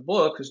chapter of the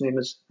book, whose name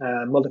is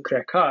Mullah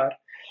Krekar,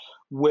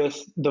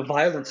 with the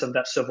violence of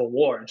that civil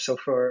war. And so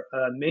for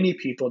many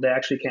people, they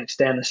actually can't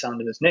stand the sound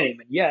of his name.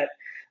 And yet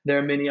there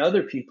are many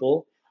other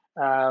people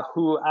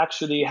who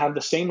actually have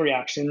the same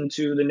reaction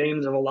to the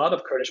names of a lot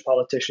of Kurdish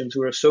politicians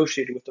who are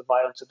associated with the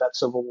violence of that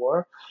civil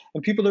war.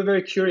 And people are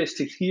very curious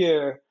to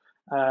hear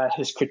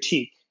his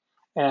critique.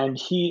 And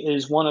he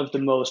is one of the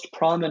most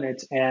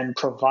prominent and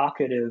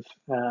provocative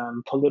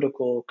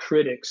political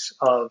critics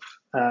of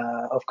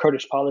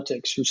Kurdish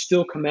politics, who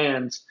still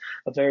commands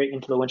a very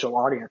influential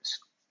audience.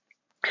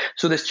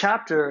 So this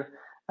chapter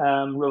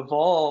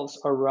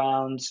revolves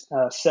around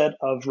a set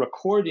of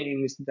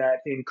recordings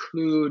that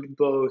include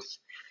both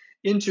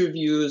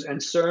interviews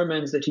and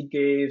sermons that he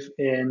gave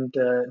in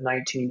the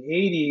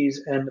 1980s,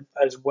 and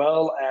as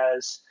well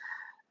as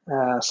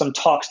some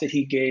talks that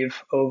he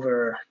gave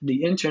over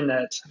the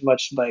internet,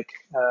 much like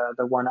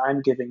the one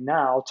I'm giving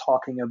now,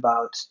 talking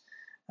about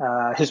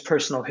his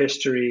personal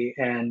history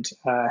and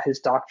his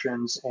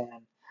doctrines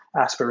and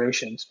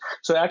aspirations.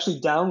 So I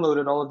actually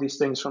downloaded all of these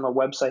things from a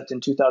website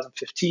in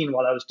 2015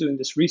 while I was doing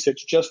this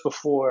research just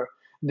before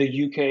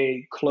the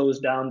UK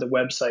closed down the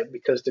website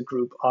because the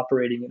group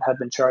operating it had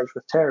been charged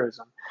with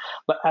terrorism.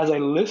 But as I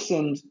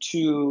listened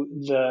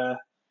to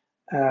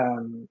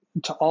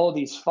all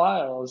these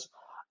files,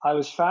 I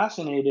was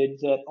fascinated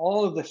that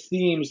all of the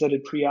themes that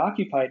had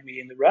preoccupied me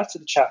in the rest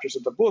of the chapters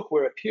of the book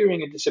were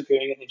appearing and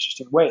disappearing in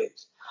interesting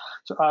ways.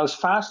 So I was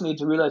fascinated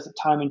to realize that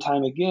time and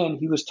time again,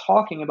 he was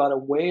talking about a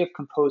way of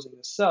composing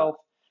the self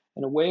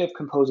and a way of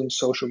composing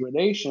social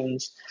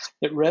relations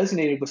that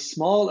resonated with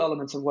small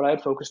elements of what I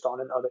had focused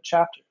on in other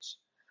chapters.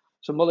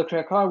 So Mullah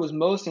Khairkhar was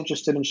most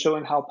interested in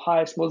showing how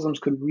pious Muslims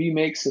could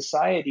remake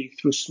society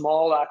through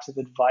small acts of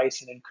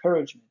advice and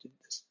encouragement in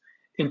this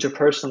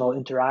interpersonal,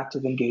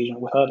 interactive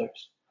engagement with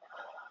others.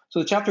 So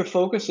the chapter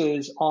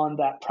focuses on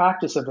that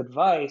practice of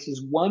advice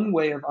as one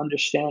way of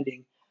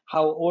understanding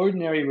how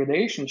ordinary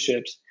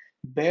relationships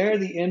bear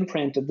the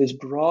imprint of this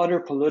broader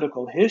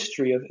political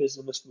history of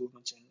Islamist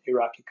movements in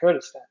Iraqi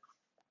Kurdistan.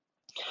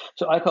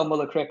 So I call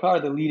Mullah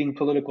Khairkhar the leading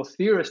political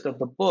theorist of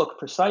the book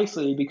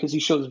precisely because he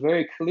shows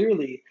very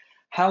clearly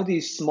how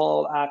these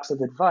small acts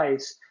of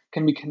advice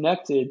can be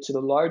connected to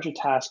the larger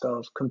task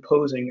of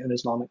composing an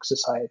Islamic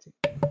society.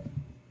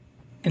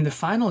 In the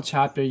final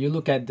chapter, you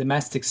look at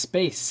domestic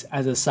space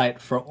as a site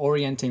for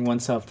orienting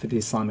oneself to the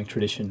Islamic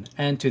tradition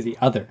and to the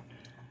other.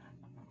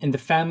 In the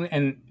family,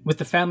 and with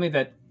the family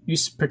that you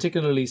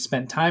particularly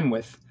spent time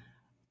with,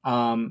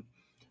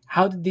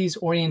 how did these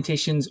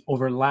orientations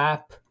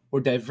overlap or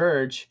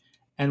diverge,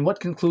 and what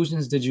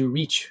conclusions did you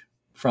reach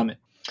from it?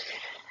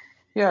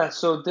 Yeah,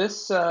 so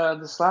this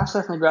last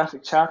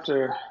ethnographic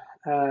chapter,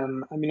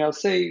 I'll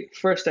say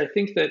first, I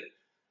think that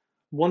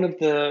one of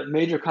the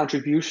major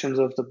contributions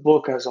of the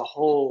book as a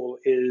whole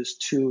is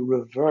to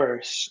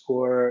reverse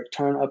or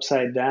turn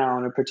upside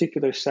down a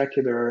particular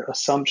secular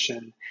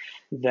assumption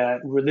that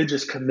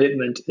religious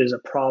commitment is a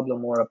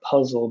problem or a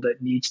puzzle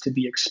that needs to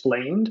be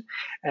explained,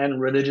 and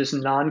religious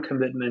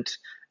non-commitment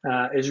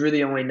is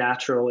really only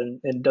natural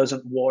and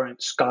doesn't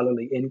warrant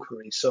scholarly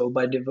inquiry. So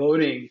by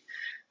devoting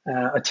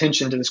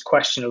attention to this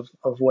question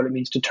of what it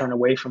means to turn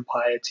away from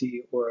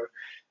piety or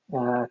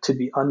to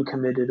be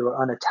uncommitted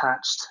or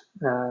unattached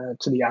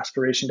to the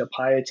aspiration to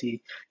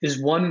piety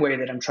is one way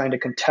that I'm trying to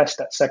contest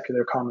that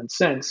secular common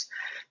sense.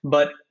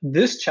 But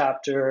this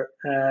chapter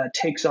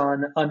takes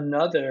on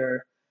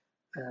another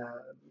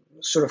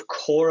sort of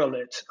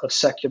correlate of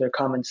secular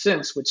common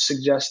sense, which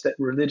suggests that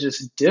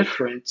religious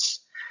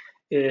difference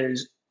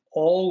is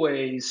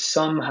always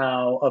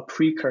somehow a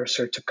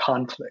precursor to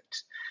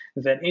conflict,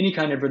 that any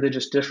kind of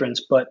religious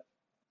difference, but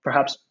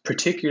perhaps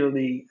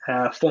particularly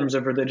forms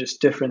of religious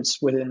difference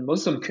within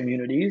Muslim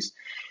communities,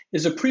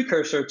 is a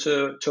precursor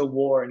to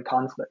war and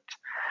conflict.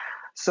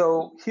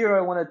 So here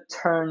I want to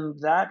turn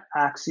that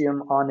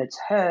axiom on its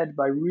head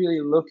by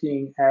really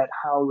looking at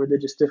how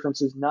religious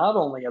difference is not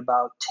only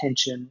about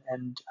tension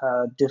and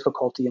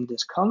difficulty and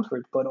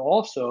discomfort, but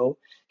also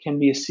can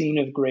be a scene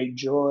of great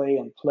joy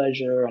and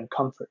pleasure and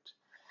comfort.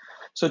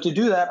 So to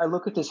do that, I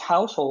look at this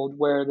household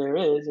where there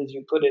is, as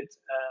you put it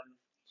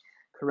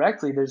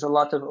correctly, there's a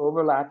lot of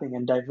overlapping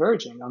and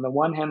diverging. On the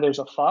one hand, there's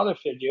a father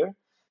figure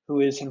who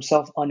is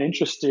himself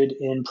uninterested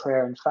in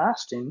prayer and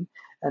fasting,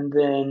 and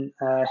then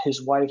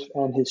his wife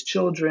and his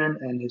children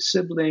and his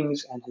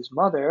siblings and his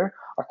mother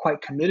are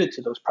quite committed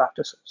to those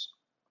practices.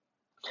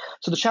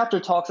 So the chapter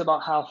talks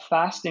about how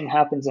fasting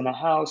happens in a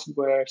house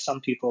where some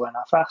people are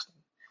not fasting.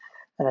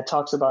 And it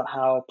talks about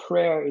how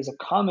prayer is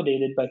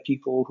accommodated by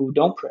people who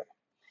don't pray.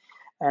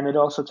 And it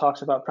also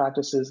talks about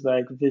practices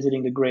like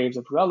visiting the graves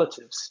of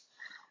relatives.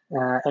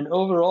 And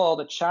overall,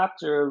 the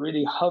chapter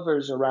really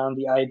hovers around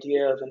the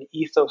idea of an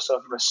ethos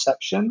of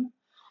reception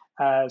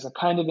as a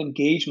kind of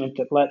engagement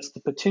that lets the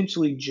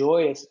potentially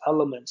joyous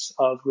elements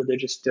of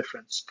religious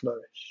difference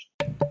flourish.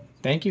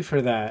 Thank you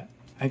for that.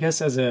 I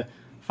guess as a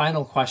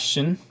final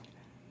question,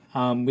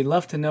 we'd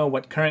love to know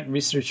what current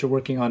research you're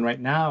working on right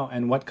now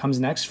and what comes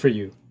next for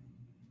you.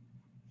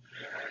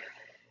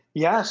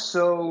 Yeah,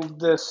 so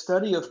the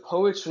study of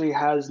poetry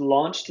has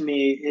launched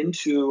me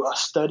into a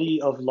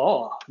study of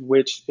law,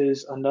 which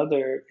is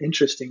another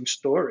interesting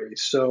story.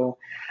 So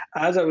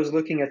as I was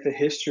looking at the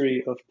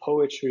history of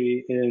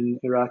poetry in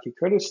Iraqi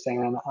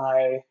Kurdistan,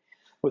 I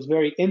was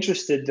very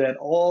interested that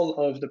all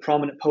of the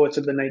prominent poets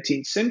of the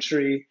 19th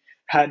century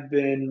had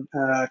been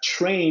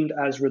trained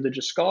as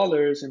religious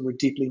scholars and were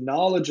deeply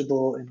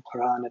knowledgeable in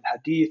Quran and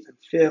Hadith and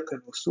fiqh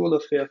and usul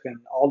of fiqh and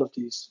all of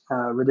these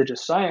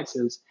religious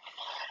sciences.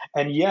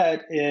 And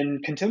yet,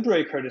 in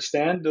contemporary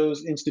Kurdistan,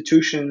 those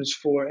institutions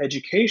for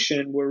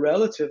education were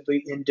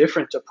relatively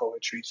indifferent to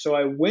poetry. So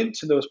I went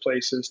to those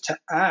places to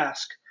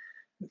ask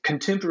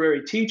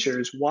contemporary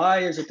teachers, why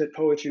is it that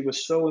poetry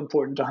was so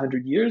important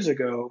 100 years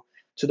ago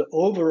to the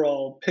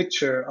overall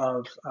picture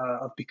of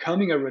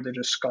becoming a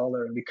religious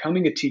scholar and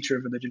becoming a teacher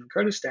of religion in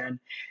Kurdistan,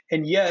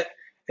 and yet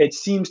it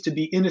seems to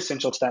be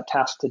inessential to that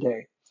task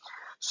today.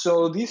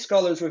 So these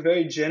scholars were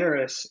very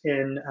generous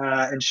in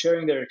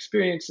sharing their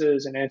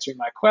experiences and answering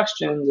my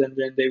questions, and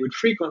then they would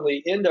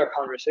frequently end our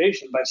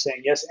conversation by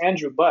saying, yes,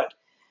 Andrew, but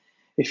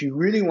if you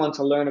really want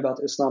to learn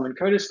about Islam in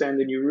Kurdistan,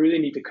 then you really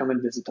need to come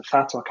and visit the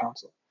Fatwa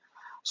Council.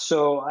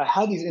 So I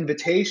had these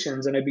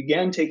invitations, and I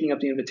began taking up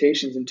the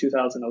invitations in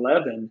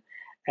 2011.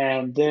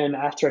 And then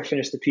after I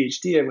finished the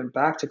PhD, I went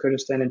back to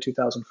Kurdistan in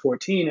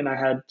 2014, and I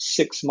had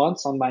 6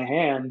 months on my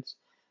hands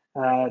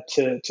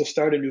to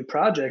start a new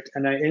project.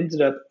 And I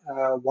ended up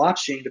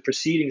watching the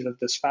proceedings of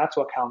this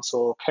Fatwa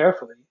Council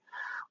carefully,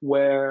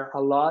 where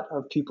a lot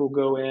of people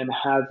go in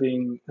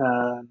having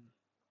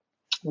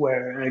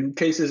where in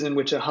cases in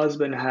which a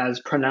husband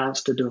has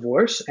pronounced a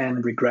divorce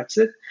and regrets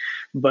it,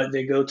 but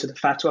they go to the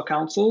Fatwa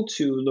Council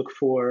to look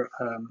for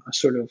a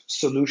sort of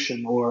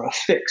solution or a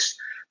fix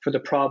for the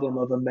problem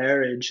of a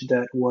marriage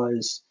that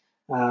was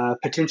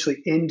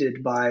potentially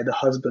ended by the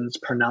husband's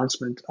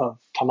pronouncement of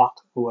talaq,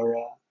 or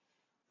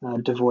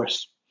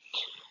divorce.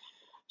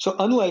 So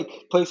unlike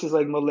places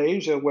like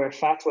Malaysia, where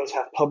fatwas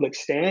have public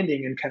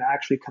standing and can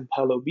actually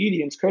compel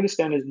obedience,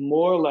 Kurdistan is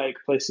more like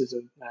places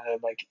of,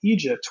 like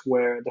Egypt,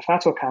 where the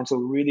Fatwa Council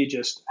really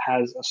just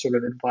has a sort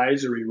of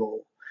advisory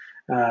role,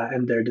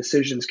 and their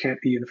decisions can't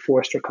be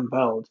enforced or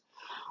compelled.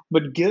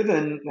 But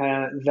given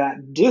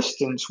that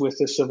distance with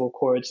the civil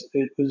courts,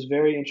 it was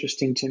very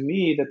interesting to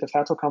me that the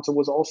Fatwa Council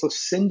was also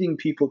sending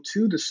people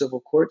to the civil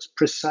courts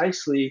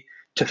precisely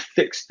to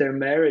fix their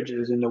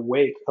marriages in the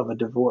wake of a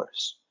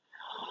divorce.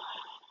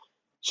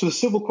 So the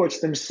civil courts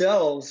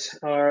themselves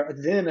are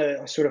then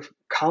a sort of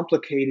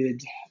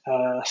complicated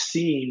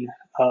scene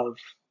of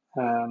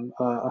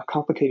a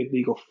complicated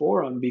legal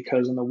forum,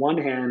 because on the one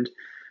hand,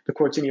 the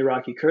courts in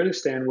Iraqi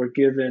Kurdistan were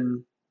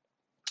given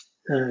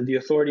the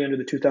authority under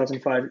the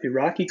 2005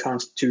 Iraqi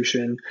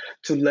constitution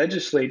to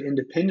legislate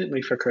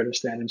independently for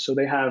Kurdistan. And so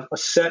they have a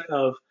set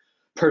of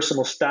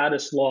personal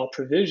status law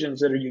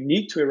provisions that are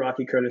unique to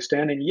Iraqi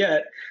Kurdistan, and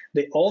yet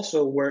they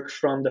also work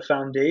from the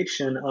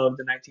foundation of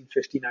the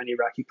 1959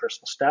 Iraqi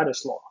personal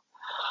status law.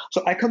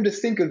 So I come to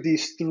think of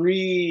these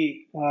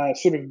three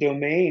sort of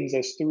domains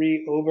as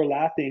three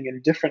overlapping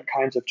and different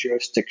kinds of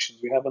jurisdictions.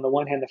 We have on the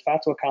one hand the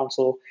Fatwa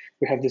Council,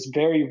 we have this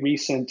very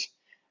recent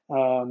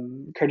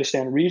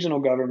Kurdistan regional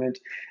government,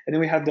 and then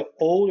we have the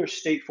older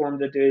state form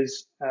that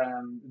is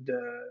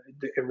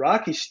the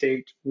Iraqi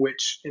state,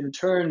 which in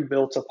turn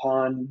built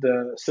upon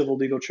the civil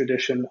legal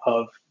tradition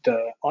of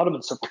the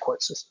Ottoman civil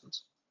court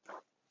systems.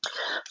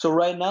 So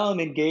right now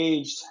I'm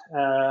engaged.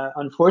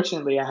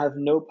 Unfortunately, I have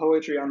no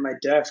poetry on my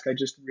desk. I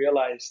just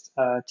realized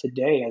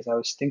today, as I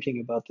was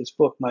thinking about this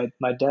book,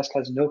 my desk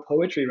has no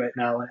poetry right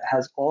now. It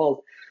has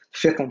all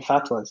fiqh and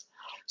fatwas.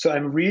 So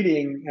I'm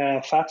reading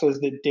fatwas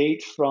that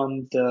date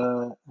from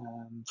the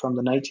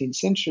 19th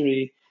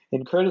century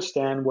in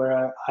Kurdistan,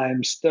 where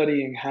I'm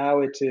studying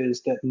how it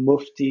is that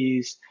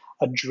muftis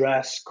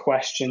address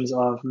questions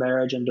of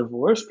marriage and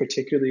divorce,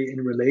 particularly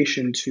in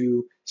relation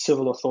to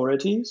civil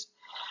authorities.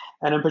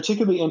 And I'm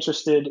particularly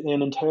interested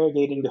in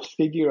interrogating the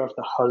figure of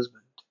the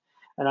husband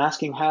and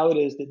asking how it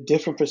is that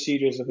different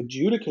procedures of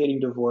adjudicating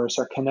divorce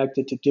are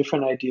connected to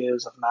different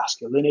ideas of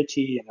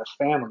masculinity and of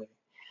family.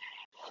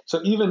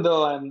 So even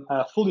though I'm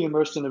fully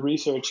immersed in the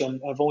research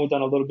and I've only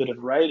done a little bit of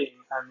writing,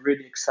 I'm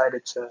really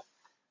excited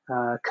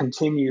to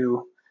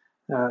continue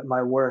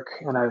my work.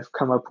 And I've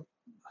come up.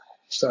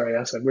 Sorry,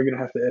 Asad, we're going to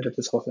have to edit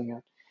this whole thing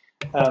out.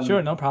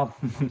 Sure, no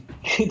problem.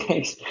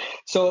 Thanks.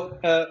 So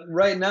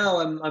right now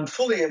I'm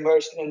fully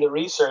immersed in the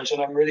research,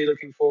 and I'm really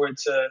looking forward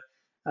to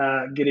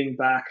getting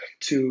back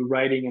to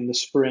writing in the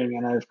spring.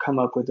 And I've come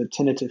up with a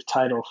tentative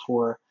title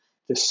for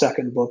this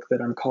second book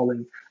that I'm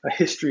calling A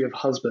History of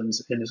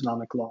Husbands in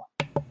Islamic Law.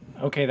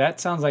 Okay, that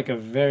sounds like a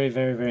very,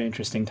 very, very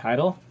interesting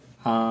title.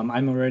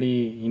 I'm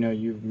already,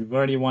 you've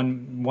already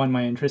won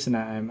my interest, and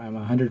I'm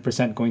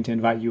 100% going to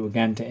invite you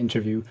again to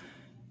interview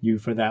you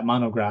for that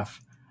monograph.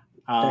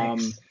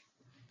 Thanks.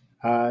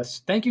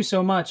 Thank you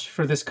so much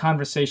for this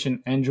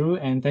conversation, Andrew,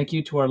 and thank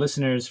you to our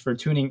listeners for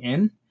tuning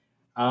in.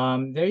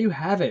 There you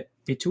have it,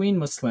 Between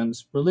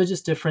Muslims,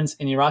 Religious Difference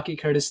in Iraqi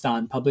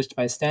Kurdistan, published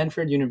by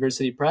Stanford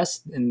University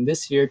Press in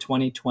this year,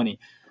 2020,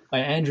 by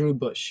Andrew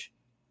Bush.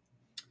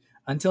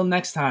 Until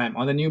next time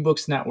on the New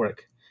Books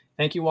Network,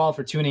 thank you all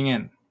for tuning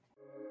in.